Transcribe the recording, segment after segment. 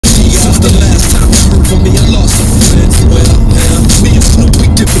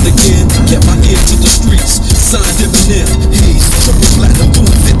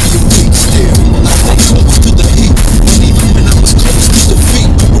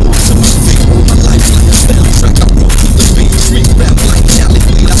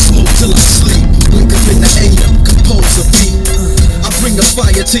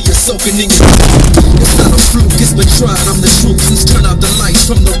fire till you're soaking in your. It's not a fluke, it's been tried, I'm the truth. Please turn out the lights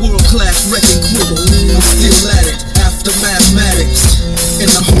from the world-class wrecking crew. I'm still at it, after mathematics, and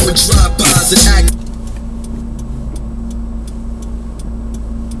the whole drive-bys and act.